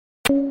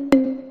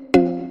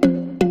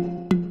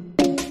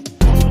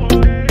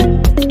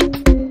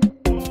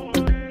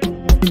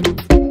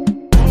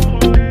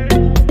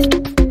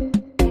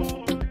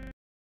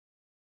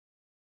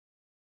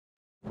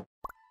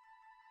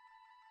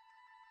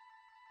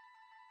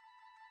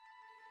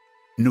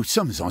Nous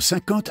sommes en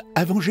 50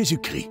 avant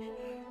Jésus-Christ.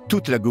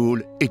 Toute la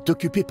Gaule est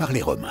occupée par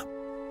les Romains.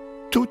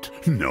 Toute?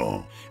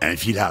 Non. Un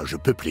village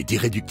peuplé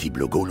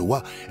d'irréductibles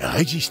Gaulois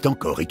résiste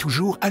encore et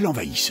toujours à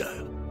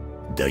l'envahisseur.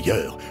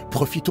 D'ailleurs,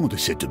 profitons de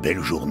cette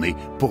belle journée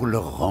pour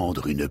leur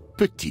rendre une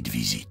petite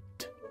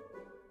visite.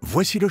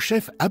 Voici le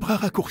chef à bras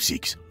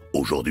raccourcis,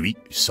 aujourd'hui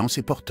sans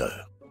ses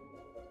porteurs.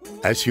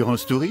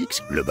 Assurance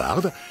Tourix, le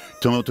barde,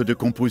 tente de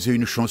composer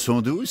une chanson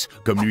douce,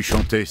 comme lui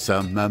chantait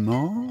sa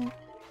maman.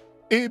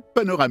 Et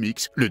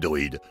Panoramix, le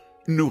druide,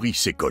 nourrit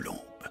ses colombes.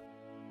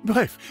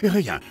 Bref,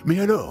 rien, mais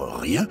alors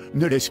rien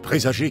ne laisse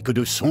présager que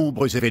de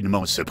sombres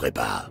événements se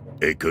préparent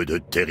et que de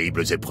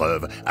terribles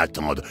épreuves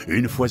attendent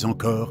une fois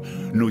encore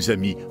nos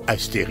amis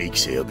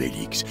Astérix et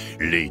Obélix,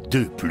 les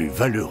deux plus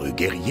valeureux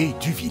guerriers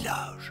du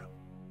village.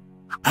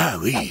 Ah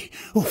oui,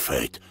 au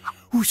fait,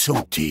 où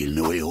sont-ils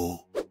nos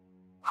héros?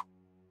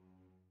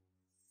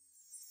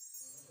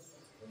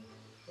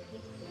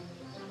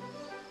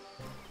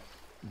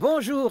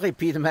 Bonjour,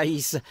 épi de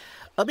maïs.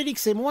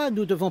 Obélix et moi,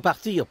 nous devons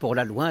partir pour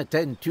la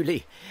lointaine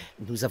Tulée.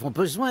 Nous avons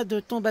besoin de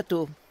ton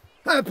bateau.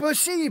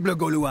 Impossible,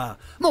 Gaulois.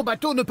 Mon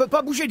bateau ne peut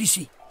pas bouger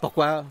d'ici.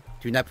 Pourquoi?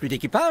 Tu n'as plus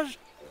d'équipage?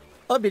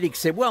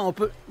 Obélix et moi, on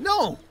peut...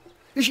 Non!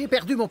 J'ai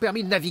perdu mon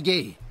permis de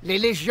naviguer. Les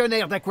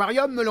légionnaires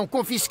d'aquarium me l'ont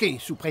confisqué,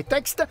 sous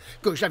prétexte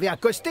que j'avais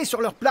accosté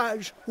sur leur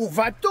plage. Où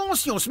va-t-on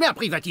si on se met à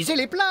privatiser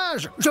les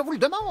plages? Je vous le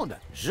demande.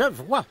 Je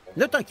vois.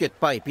 Ne t'inquiète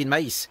pas, épi de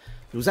maïs.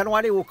 Nous allons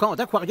aller au camp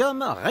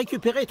d'aquarium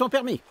récupérer ton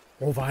permis.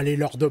 On va aller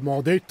leur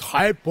demander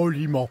très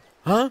poliment.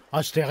 Hein,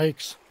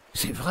 Astérix?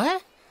 C'est vrai?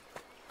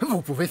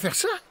 Vous pouvez faire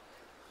ça?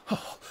 Oh,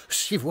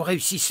 si vous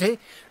réussissez,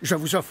 je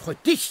vous offre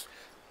 10,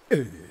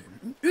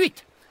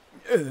 8,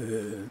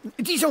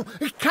 disons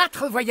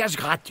 4 voyages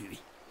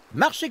gratuits.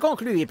 Marché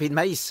conclu, épi de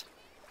maïs.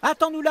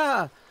 Attends-nous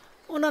là.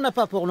 On n'en a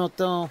pas pour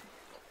longtemps.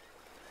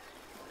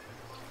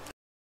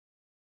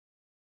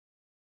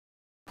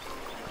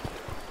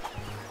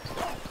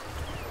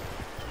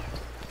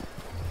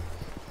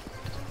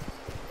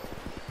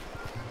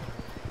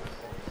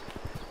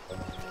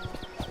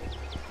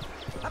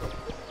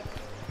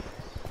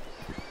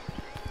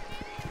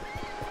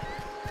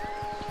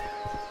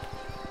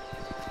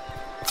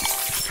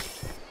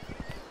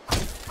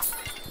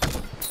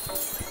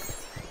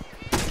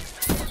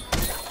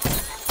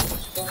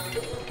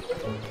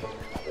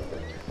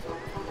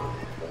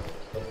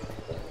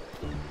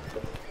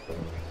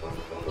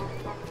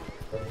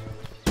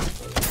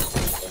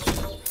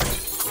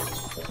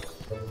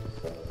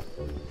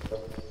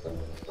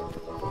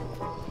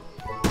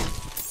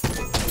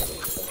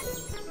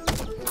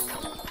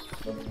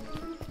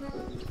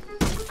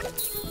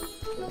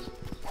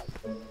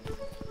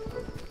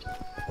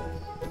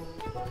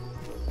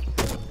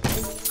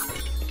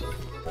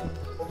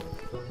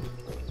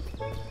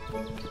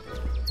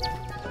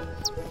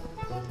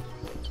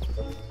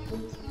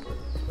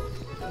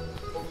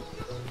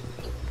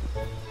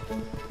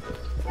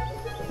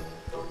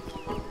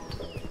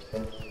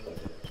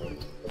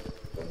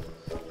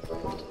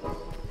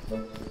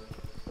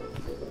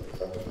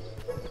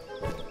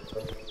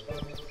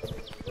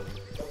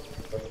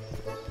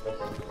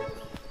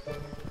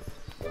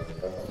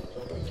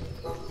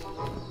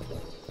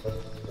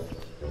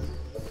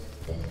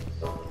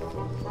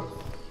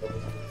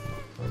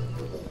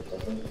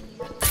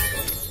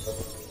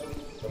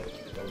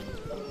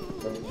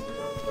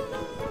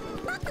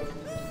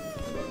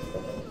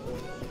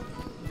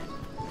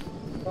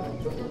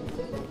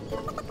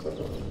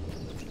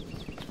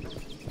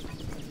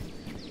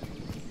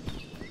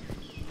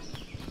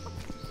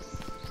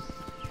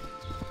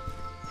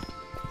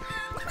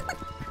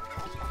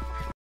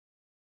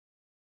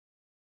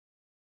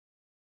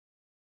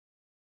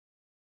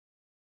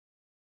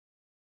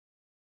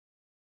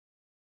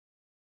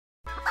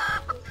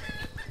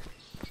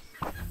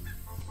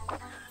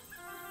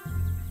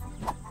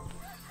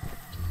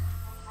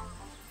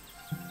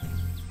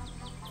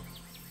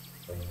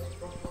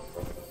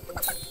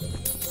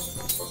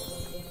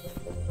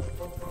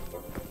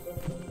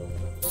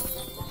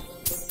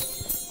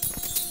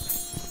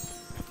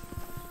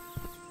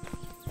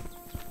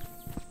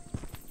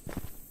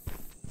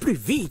 Plus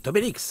vite,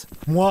 Obélix!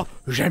 Moi,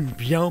 j'aime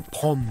bien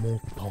prendre mon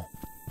temps.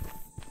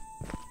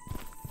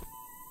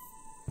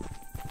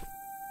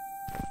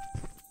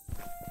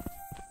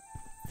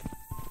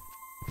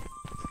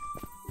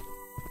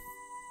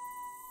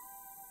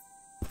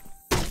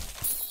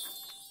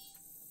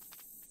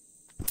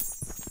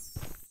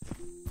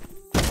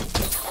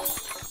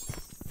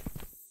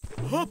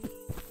 Hop!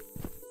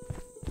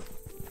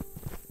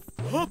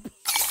 Hop!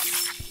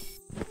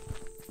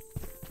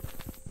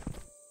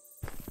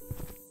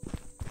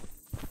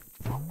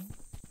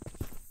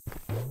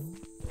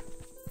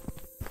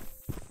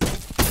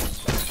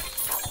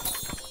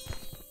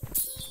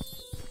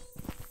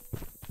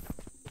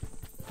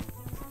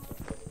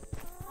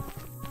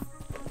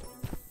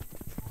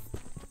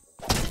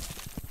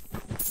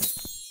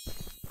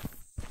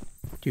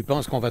 Tu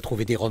penses qu'on va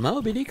trouver des Romains,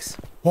 Obélix?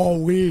 Oh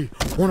oui,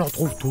 on en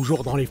trouve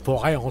toujours dans les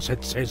forêts en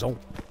cette saison.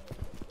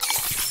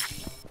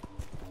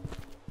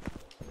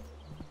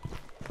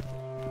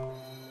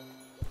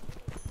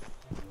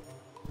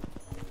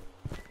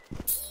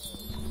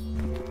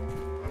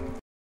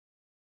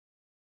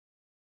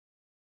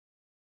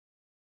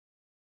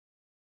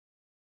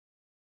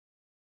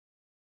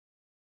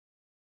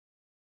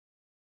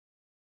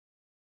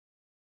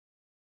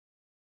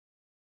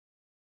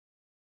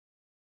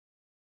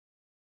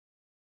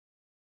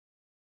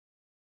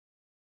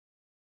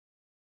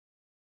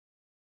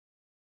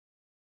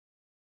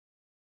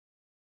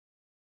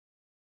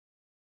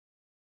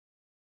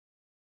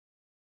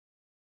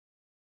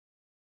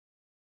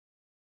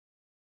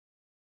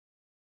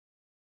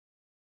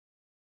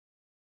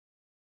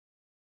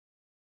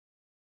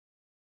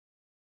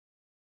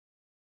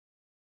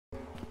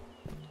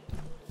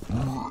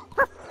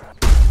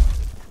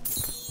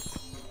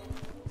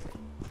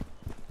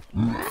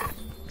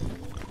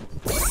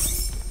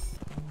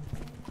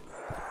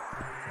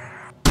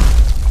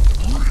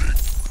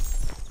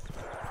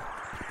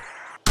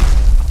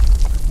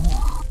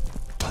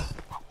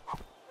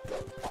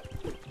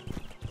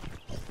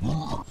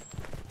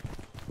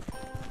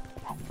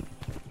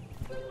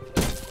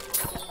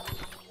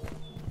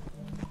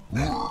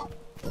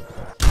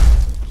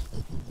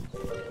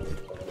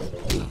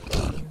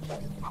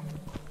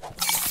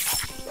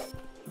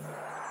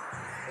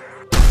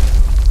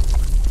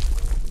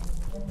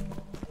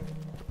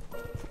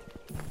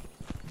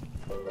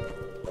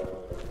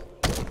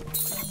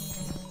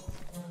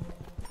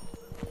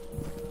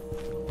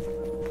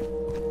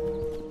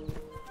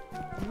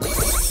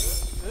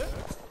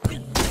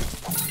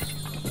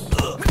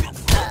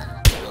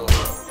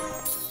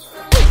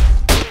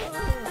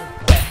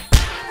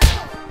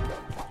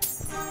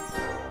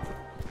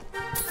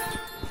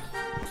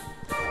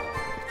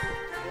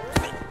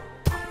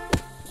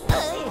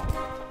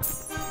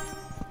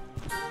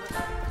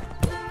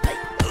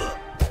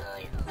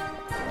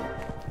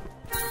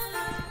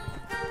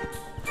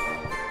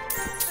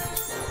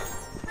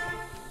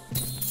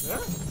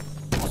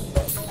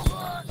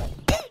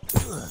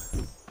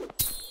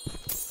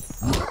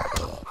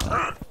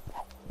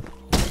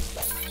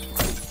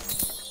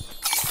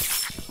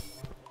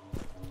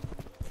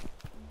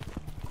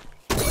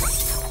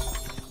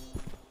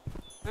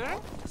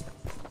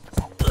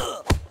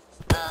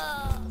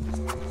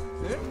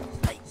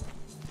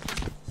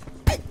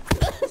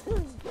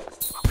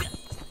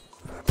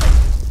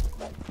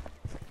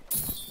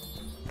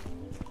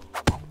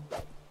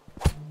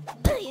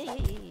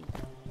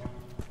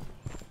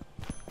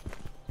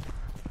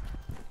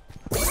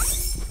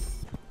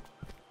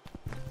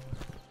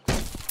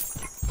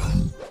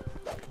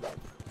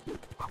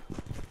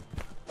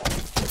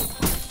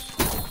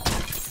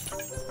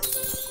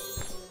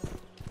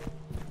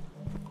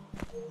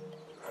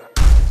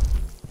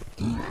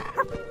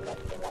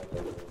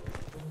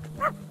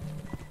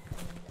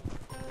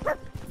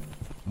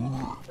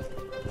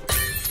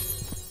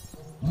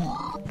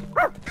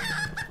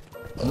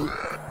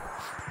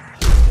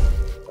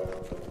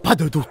 Pas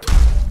de doute.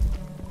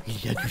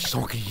 Il y a du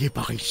sanglier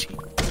par ici.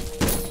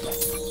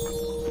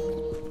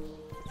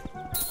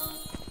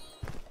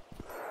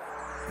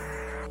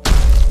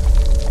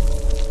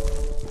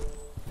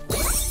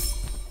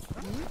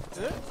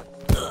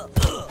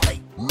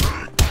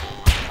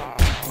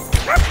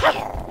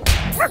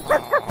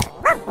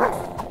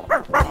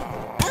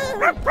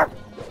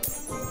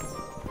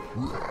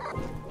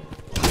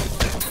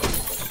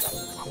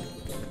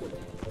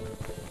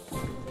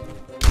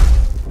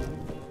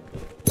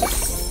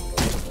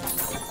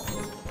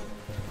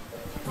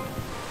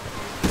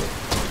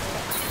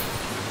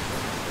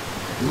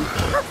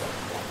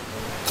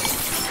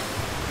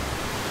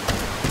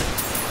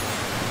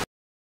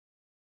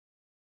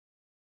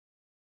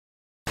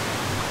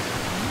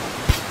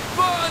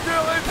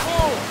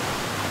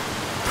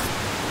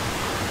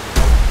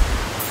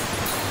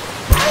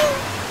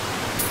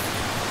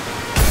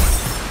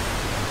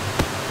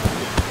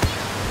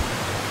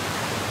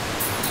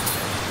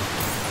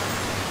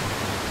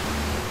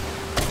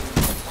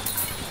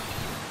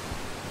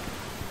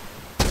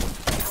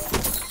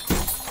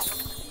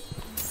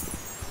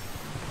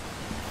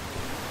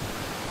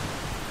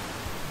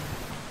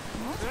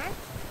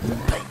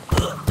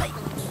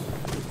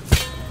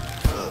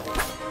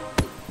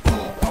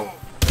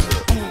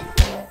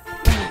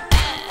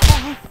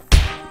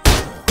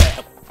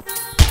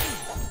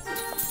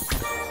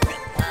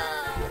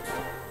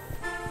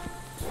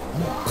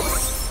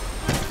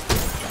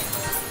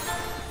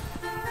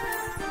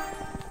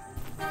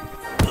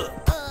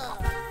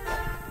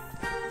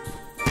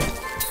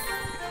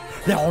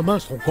 Les Romains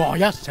sont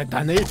coriaces cette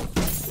année.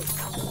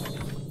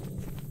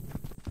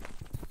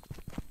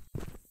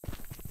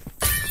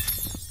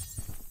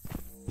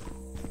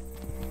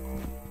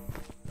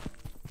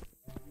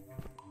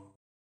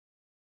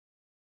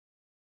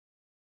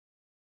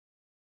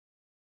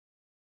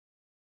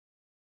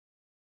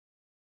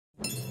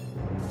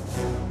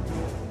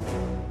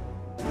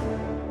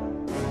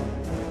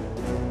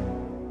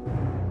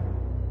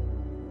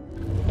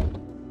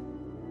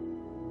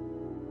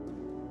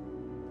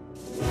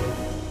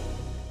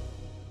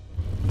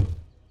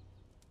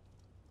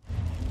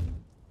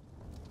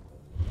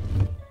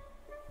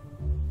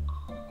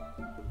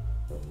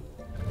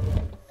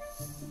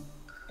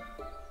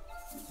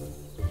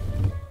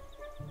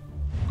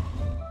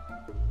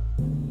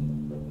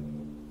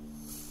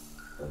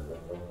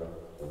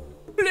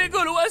 Les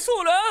Gaulois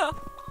sont là!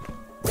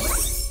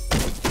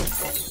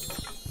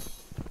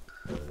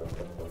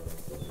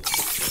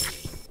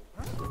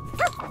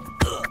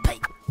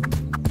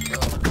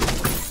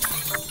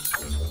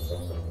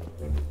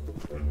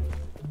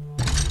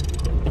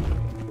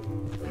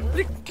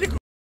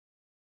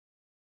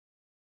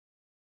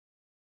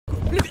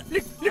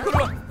 Les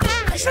Gaulois!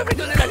 Je vais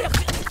donner l'alerte!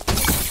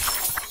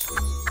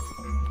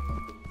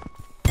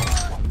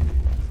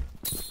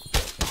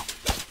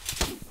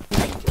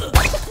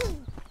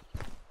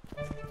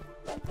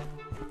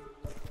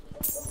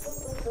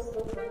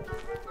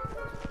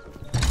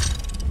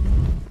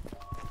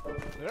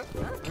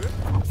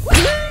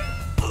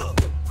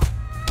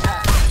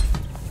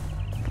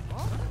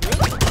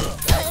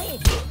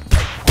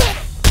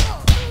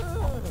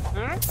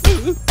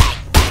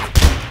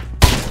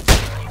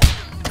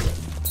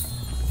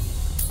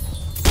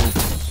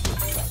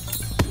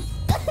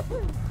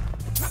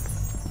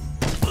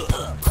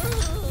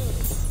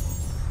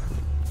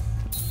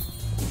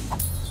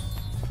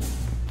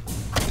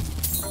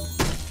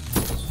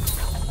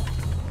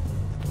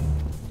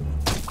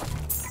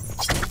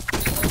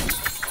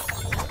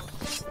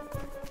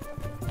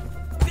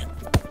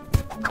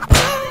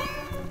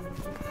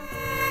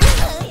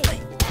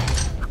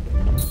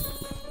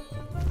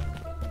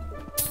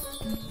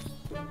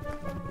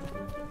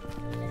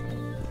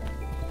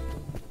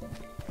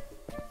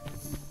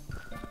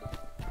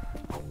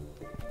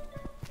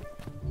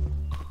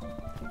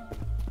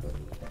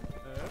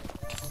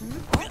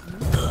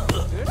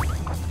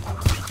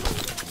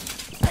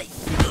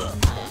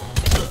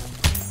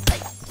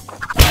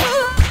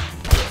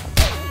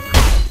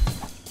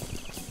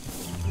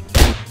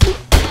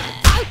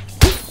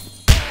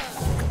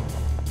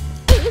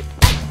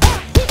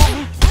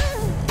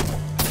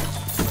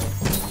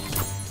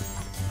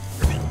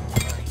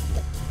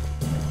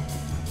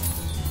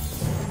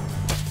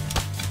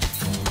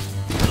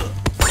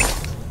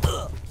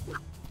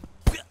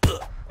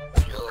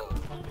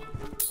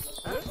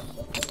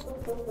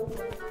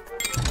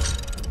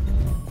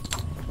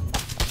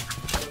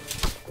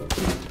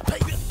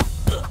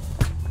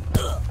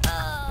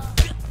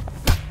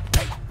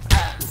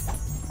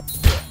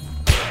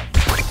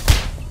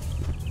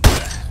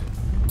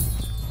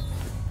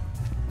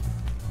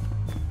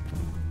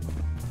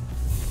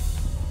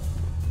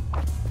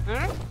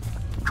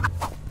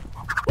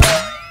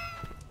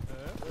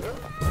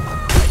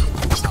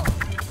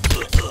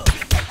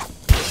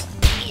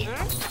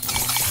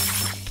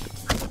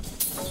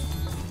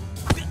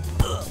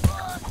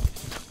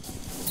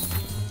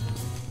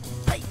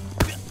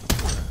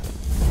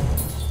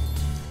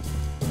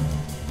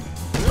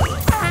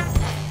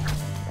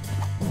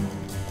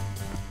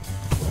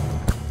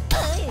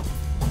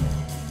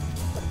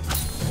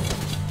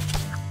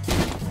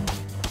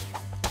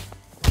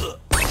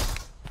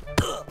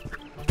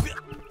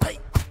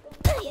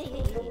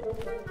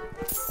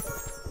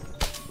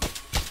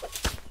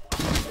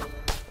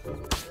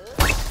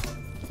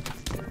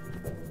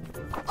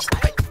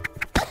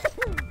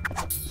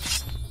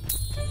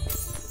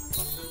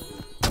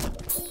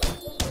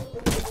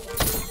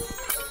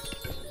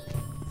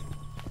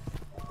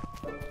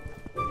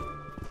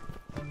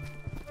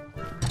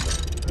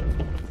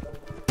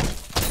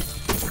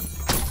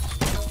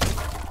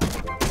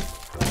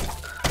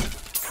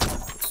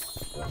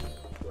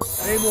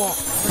 Et moi,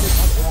 je n'ai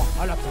pas droit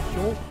à la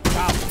potion,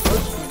 car je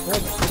suis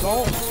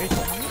compétent et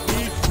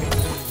scientifique.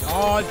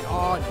 Non,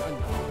 non, non, non.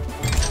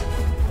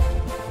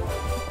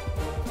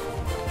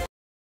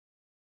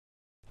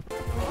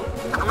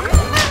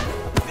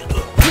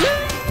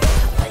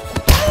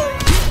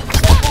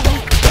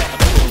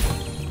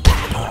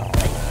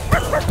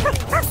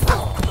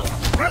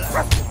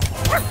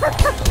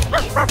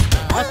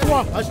 À toi,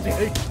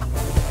 Astérix.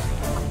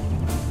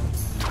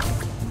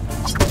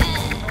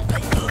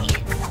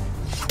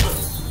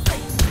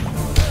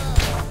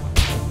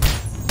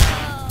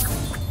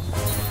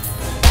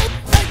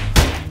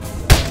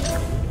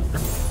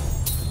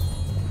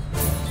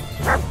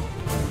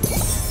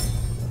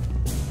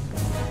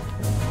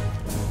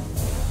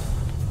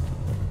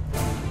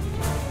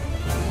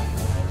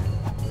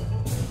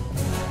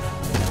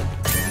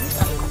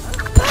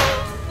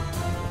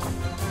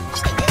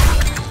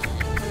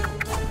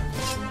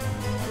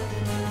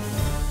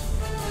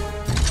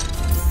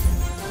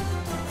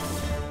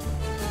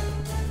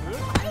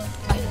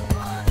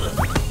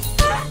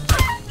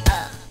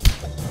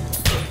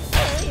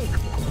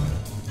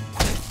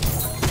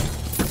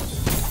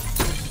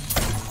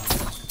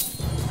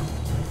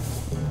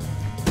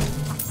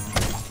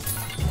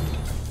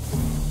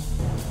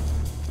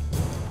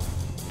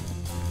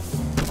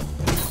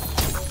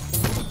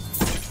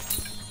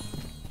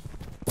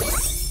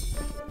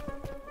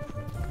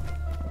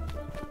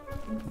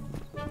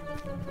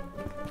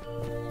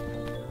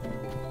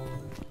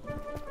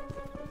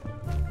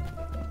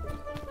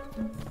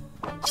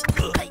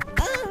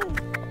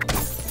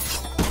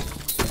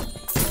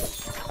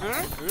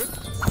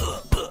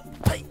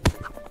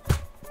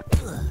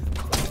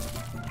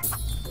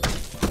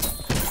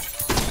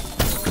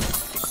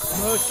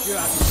 Monsieur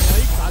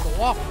Astérix a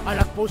droit à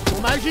la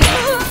potion magique.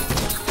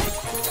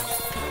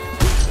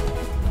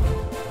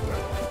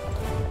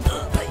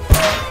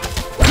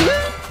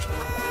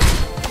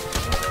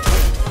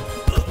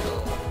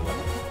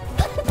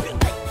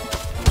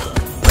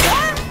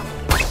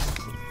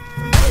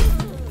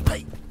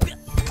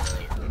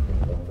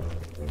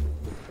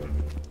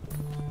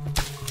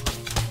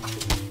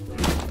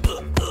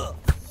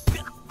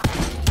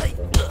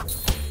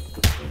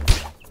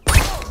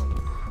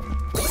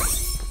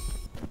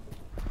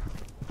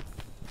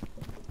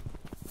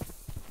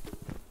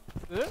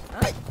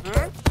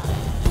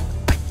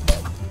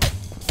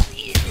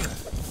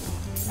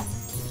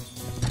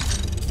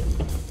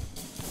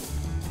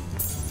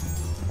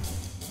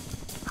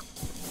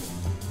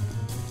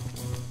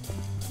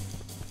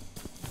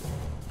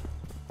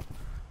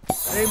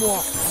 Et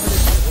moi, je n'ai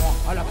pas droit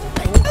à la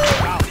pression,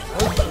 car je suis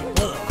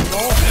compétent.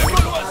 Les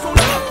Gaulois sont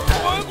là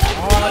pour un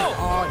gros boulot.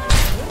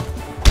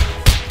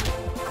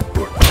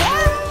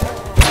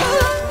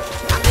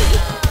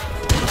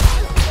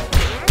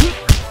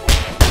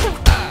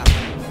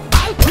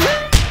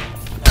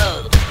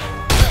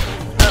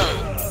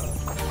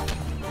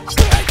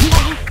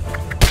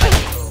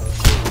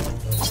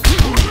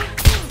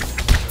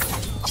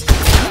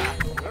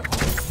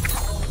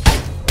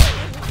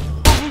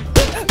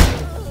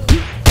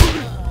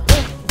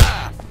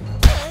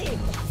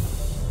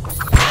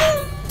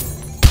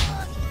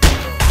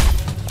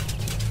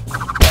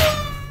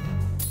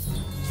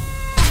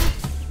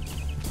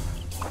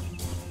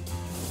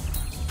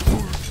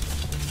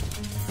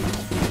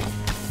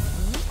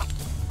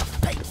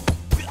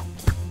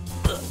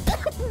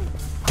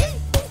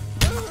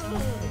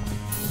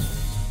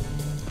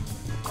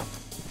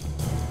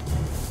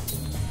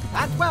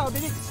 À toi,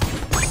 Obélix.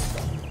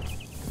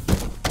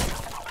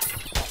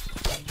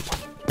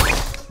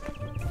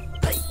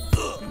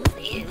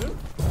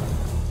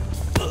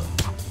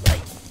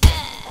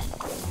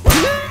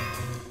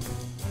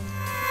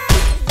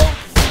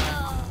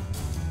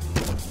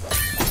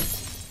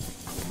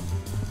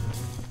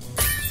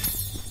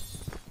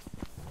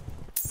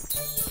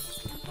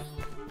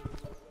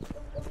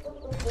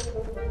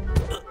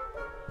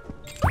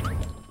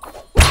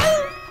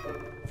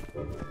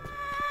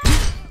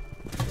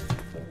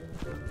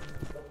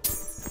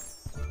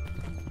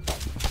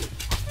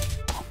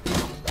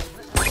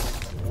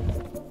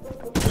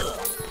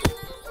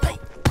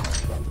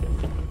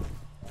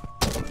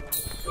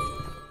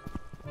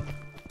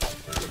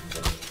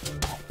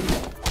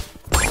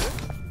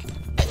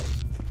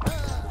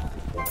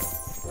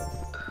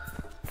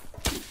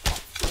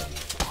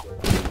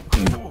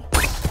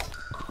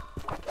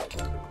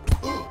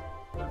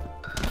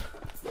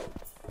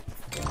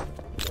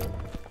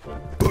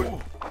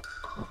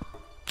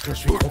 Je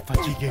suis trop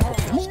fatigué pour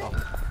faire ça.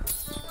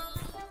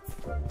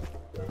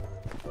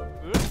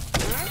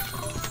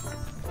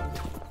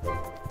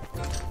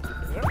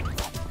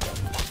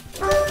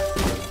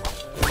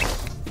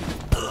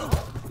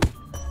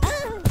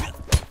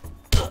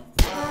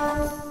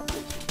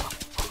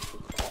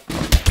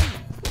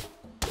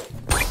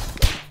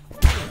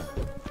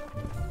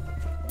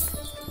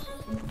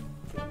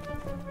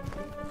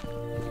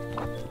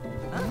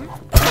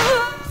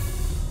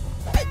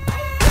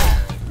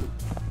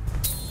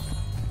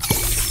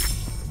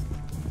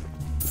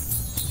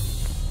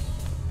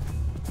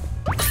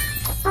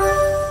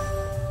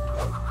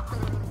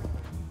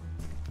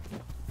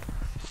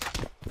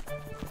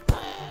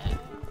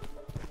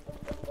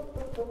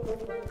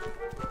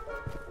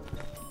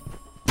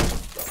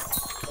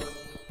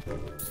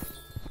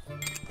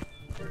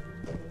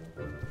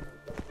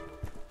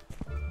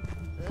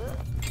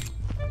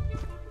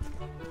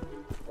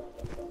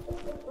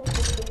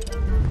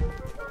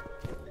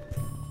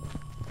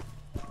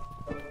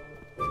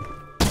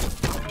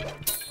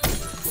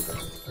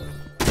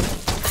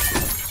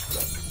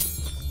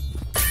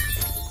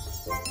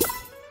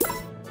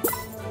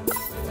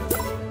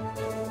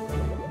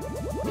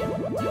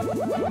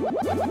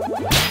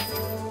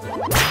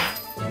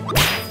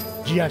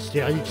 Dit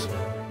Astérix,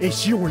 et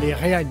si on les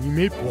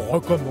réanimait pour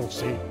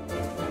recommencer?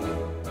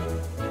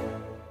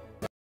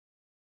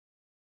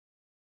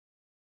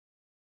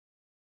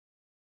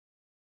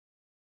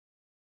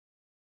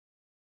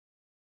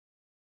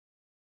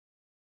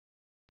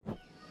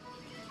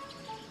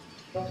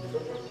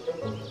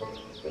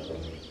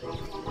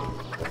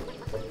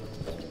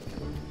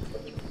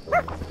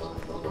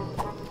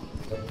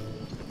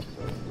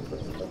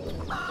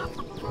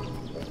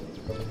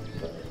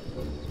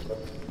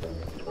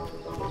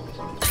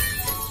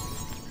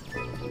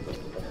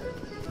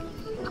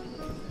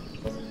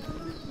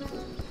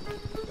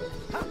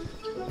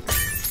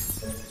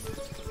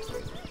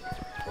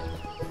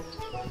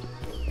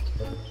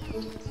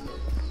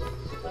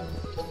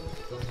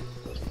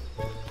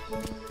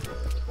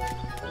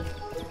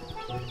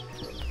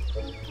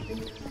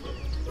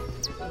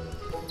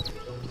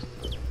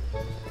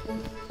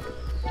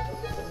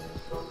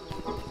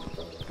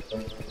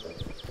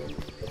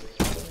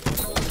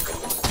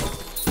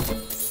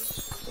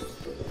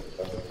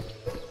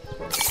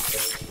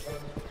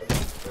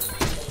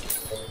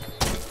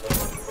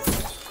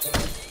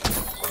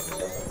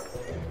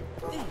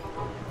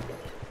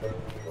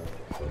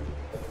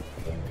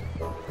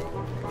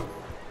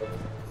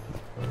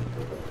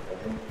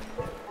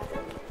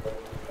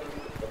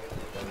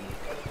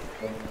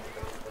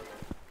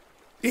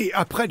 Et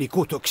après les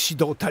côtes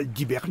occidentales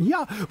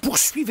d'Hibernia,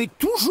 poursuivez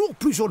toujours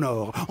plus au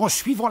nord, en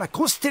suivant la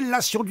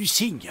constellation du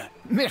cygne.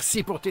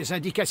 Merci pour tes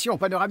indications,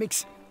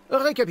 Panoramix.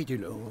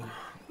 Récapitulons.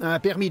 Un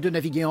permis de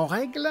naviguer en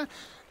règle,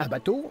 un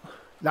bateau,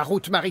 la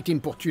route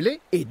maritime pour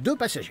Tulé et 2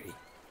 passagers.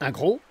 Un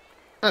gros,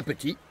 un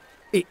petit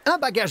et un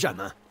bagage à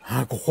main.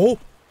 Un gros?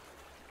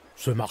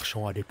 Ce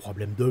marchand a des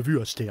problèmes de vue,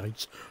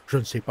 Astérix. Je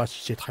ne sais pas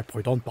si c'est très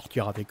prudent de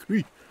partir avec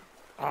lui.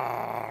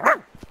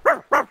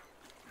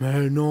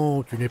 Mais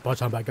non, tu n'es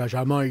pas un bagage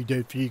à main,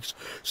 idée fixe.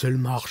 C'est le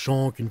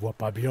marchand qui ne voit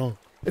pas bien.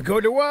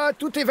 Gaulois,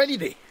 tout est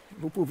validé.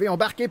 Vous pouvez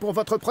embarquer pour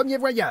votre premier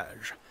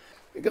voyage.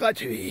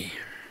 Gratuit.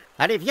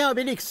 Allez, viens,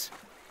 Obélix.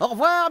 Au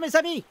revoir, mes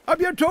amis. À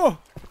bientôt.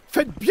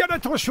 Faites bien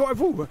attention à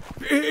vous.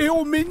 Et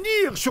au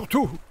menhir,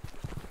 surtout.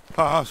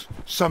 Ah,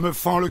 ça me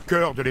fend le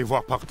cœur de les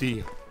voir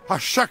partir. À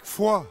chaque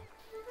fois.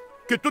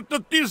 Que toute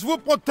notice vous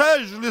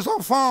protège, les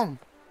enfants.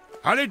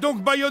 Allez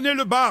donc bâillonner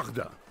le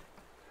barde.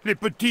 Les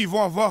petits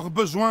vont avoir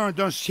besoin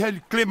d'un ciel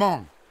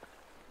clément.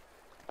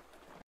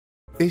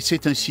 Et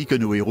c'est ainsi que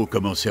nos héros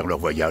commencèrent leur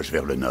voyage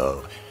vers le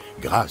nord,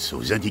 grâce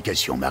aux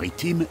indications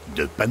maritimes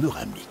de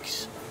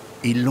Panoramix.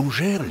 Ils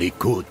longèrent les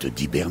côtes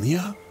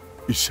d'Hibernia,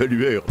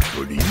 saluèrent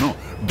poliment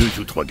 2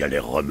 ou 3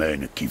 galères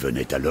romaines qui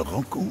venaient à leur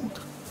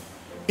rencontre,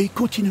 et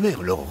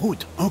continuèrent leur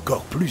route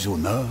encore plus au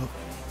nord,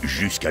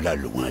 jusqu'à la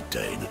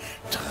lointaine,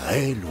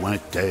 très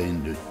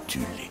lointaine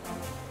Tulé.